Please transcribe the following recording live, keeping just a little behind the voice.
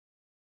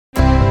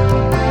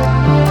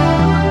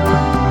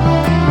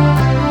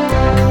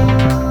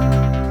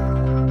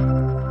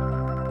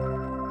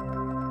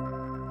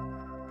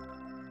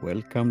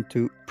Welcome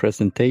to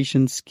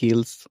Presentation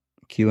Skills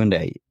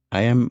Q&A.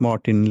 I am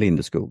Martin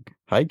Lindeskog.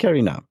 Hi,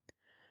 Carina.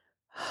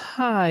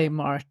 Hi,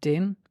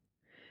 Martin.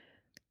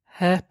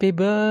 Happy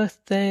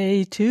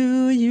birthday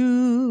to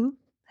you.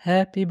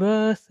 Happy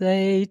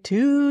birthday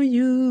to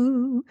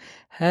you.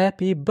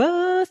 Happy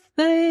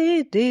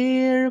birthday,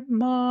 dear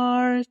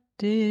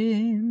Martin.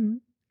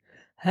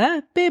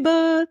 Happy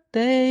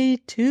birthday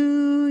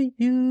to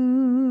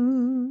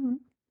you.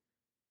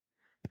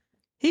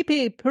 Hip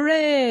hip,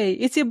 hooray!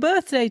 It's your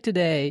birthday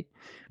today.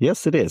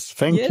 Yes, it is.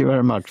 Thank you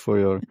very much for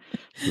your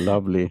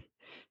lovely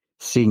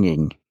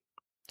singing.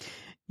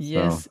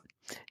 Yes. So,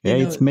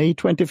 it's May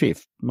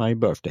 25th, my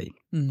birthday.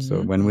 Mm-hmm.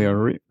 So when we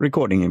are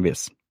recording in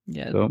this.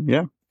 Yeah.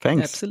 So,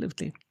 thanks.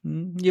 Absolutely.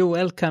 You're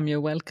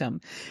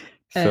welcome.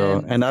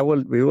 So, and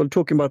we will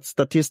talk about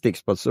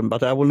statistics,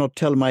 but I will not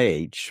tell my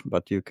age,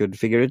 but you could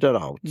figure it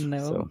out. No,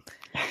 so.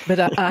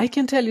 But I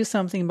can tell you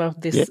something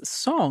about this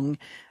song.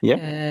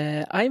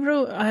 Yeah. I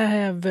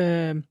have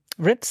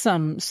read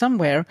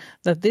somewhere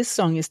that this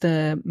song is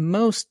the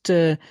most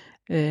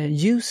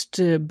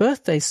used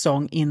birthday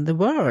song in the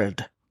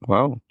world.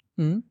 Wow.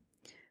 Mm.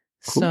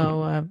 Cool.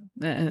 So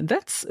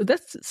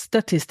that's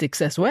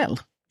statistics as well.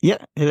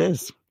 Yeah, it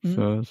is.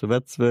 So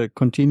let's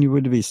continue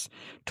with this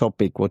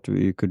topic, what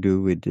we could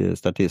do with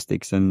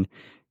statistics. And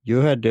you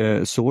had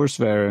a source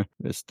there,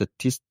 the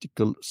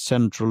Statistical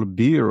Central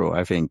Bureau,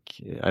 I think.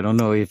 I don't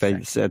know if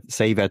exactly. I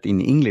say that in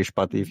English,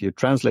 but if you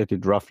translate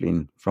it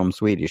roughly from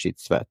Swedish,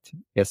 it's that,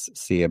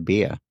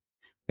 SCB.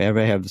 Where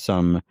they have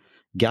some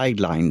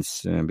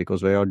guidelines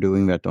because we are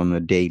doing that on a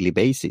daily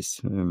basis.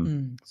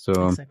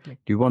 So exactly.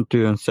 Do you want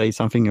to say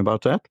something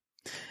about that?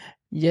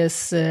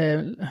 Yes,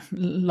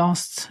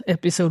 last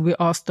episode we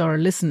asked our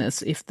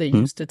listeners if they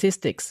use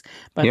statistics,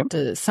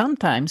 but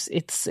sometimes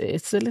it's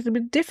a little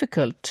bit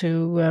difficult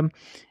to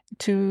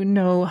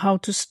know how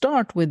to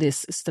start with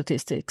these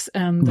statistics.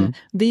 And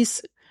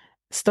these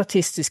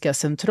Statistiska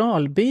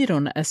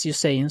centralbyrån, as you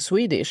say in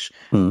Swedish,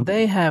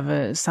 they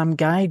have some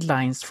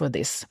guidelines for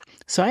this.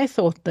 So I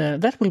thought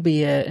that will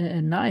be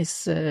a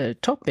nice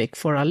topic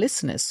for our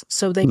listeners,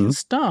 so they can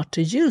start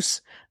to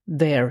use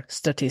their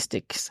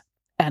statistics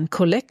and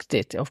collect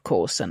it, of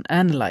course, and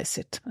analyze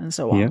it, and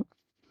so on. Yeah.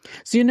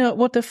 So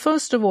what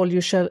first of all you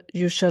shall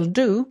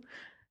do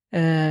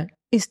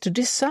is to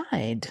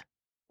decide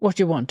what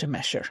you want to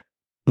measure.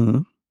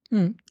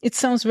 It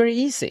sounds very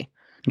easy.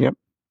 Yep.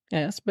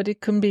 Yes, but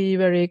it can be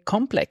very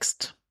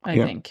complex, I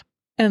think.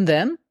 And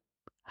then,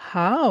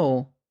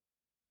 how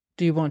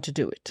do you want to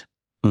do it?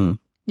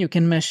 You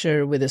can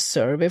measure with a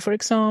survey, for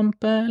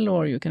example,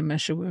 or you can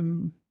measure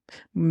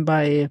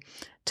by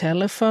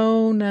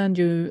telephone, and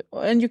you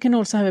can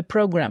also have a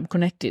program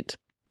connected.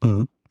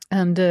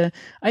 And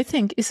I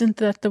think, isn't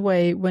that the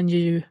way when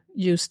you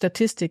use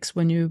statistics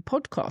when you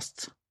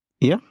podcast?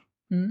 Yeah.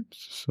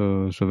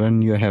 So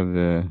when you have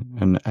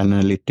an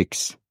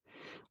analytics,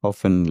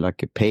 often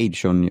like a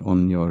page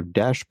on your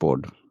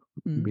dashboard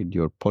with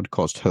your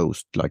podcast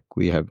host, like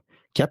we have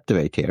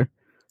Captivate here.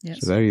 Yes.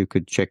 So there you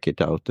could check it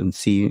out and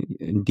see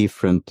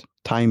different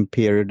time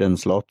period and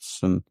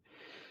slots and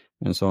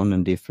so on,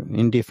 and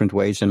in different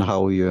ways, and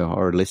how you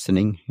are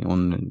listening,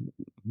 on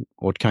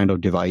what kind of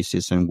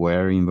devices and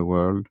where in the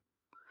world,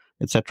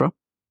 etc.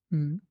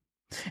 And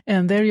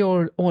there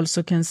you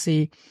also can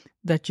see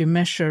that you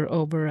measure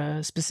over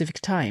a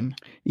specific time.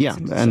 Yeah,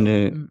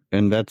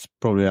 and that's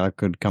probably, I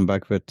could come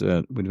back with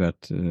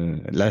that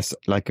less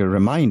like a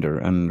reminder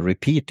and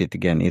repeat it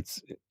again.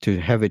 It's to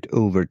have it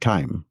over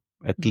time,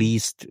 at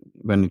least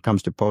when it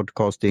comes to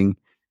podcasting,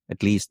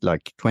 at least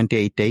like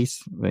 28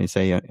 days. They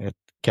say at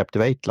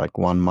Captivate, like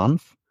 1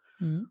 month,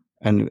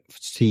 and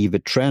see the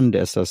trend,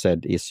 as I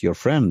said, is your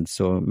friend.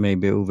 So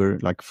maybe over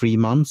like 3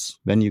 months,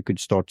 then you could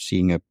start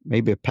seeing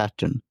maybe a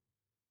pattern.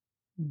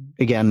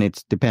 Again,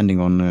 it's depending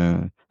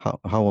on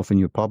how often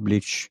you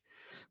publish,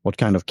 what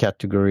kind of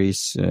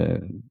categories,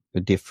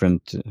 the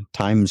different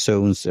time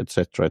zones,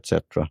 etc.,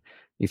 etc.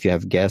 If you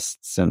have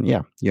guests, and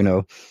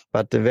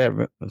but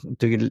to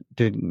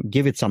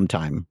give it some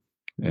time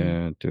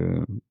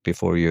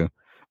before you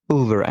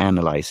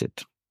overanalyze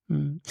it.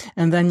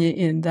 And then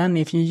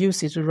if you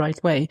use it the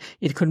right way,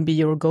 it could be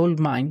your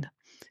goldmine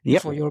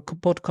for your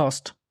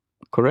podcast.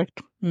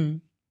 Correct.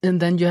 And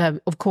then you have,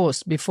 of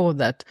course, before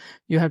that,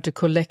 you have to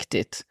collect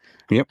it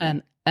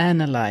and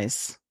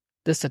analyze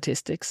the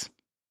statistics.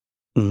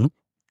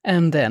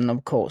 And then,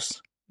 of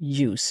course,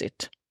 use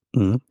it.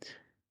 So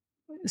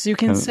you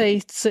can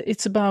say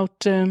it's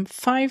about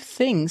 5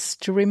 things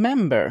to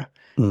remember.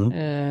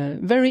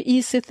 Very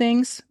easy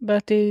things,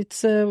 but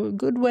it's a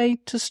good way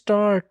to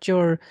start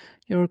your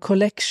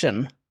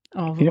collection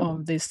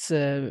of these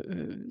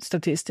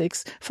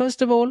statistics.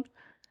 First of all,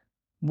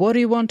 what do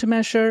you want to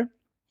measure?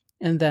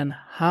 And then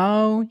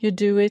how you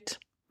do it,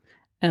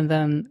 and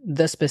then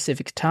the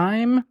specific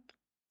time,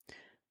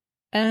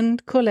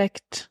 and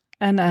collect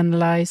and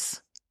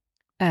analyze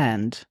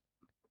and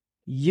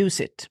use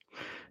it.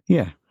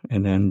 Yeah,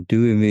 and then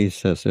doing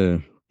this as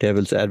a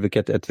devil's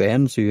advocate at the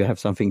end, so you have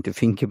something to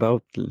think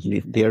about,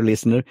 dear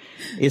listener,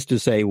 is to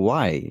say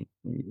why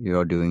you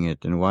are doing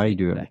it and why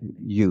do you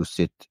use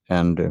it,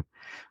 and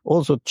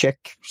also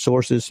check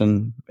sources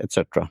and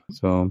etc.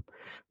 So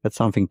that's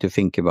something to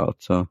think about.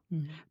 So,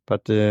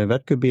 but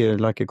that could be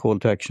like a call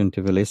to action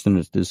to the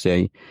listeners to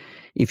say,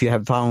 if you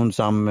have found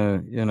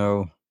some,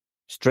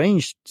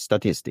 strange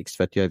statistics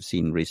that you have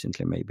seen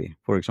recently, maybe,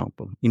 for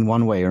example, in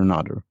one way or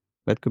another,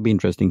 that could be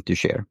interesting to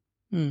share.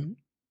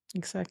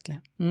 Exactly.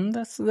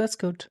 That's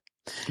good.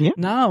 Yeah.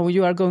 Now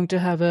you are going to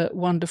have a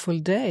wonderful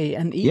day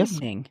and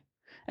evening,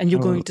 and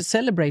you're going to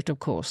celebrate, of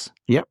course.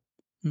 Yeah,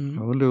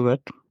 I will do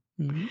that.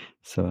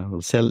 So I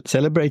will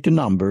celebrate a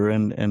number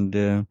and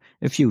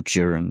a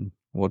future and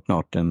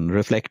whatnot, and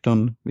reflect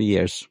on the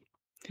years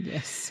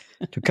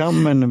to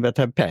come and that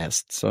have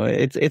passed. So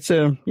it's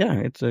a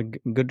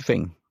good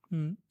thing.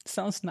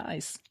 Sounds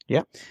nice.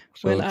 Yeah.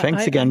 So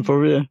thanks again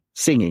for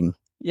singing.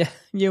 Yeah,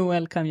 you're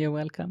welcome. You're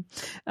welcome.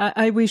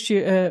 I wish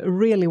you a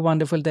really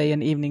wonderful day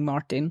and evening,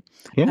 Martin.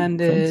 Yeah,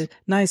 and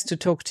nice to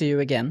talk to you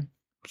again.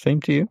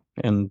 Same to you,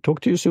 and talk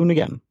to you soon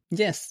again.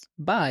 Yes.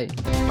 Bye.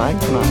 Bye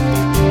for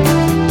now.